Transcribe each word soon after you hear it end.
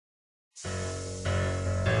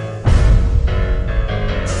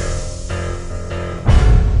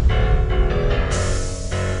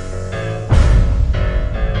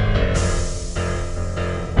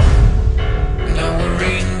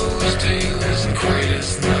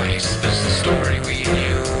is nice. There's the story we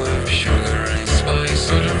knew of sugar and spice.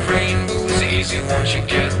 Sort of rainbow is easy once you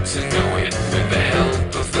get to know it, with the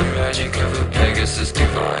help of the magic of a Pegasus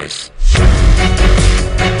device.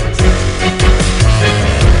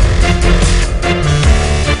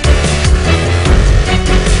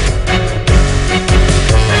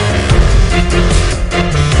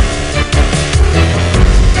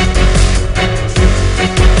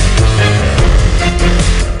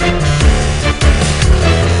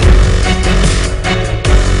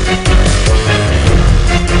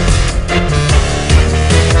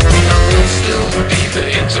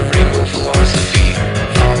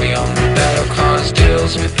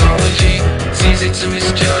 Mythology, it's easy to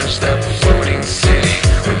misjudge that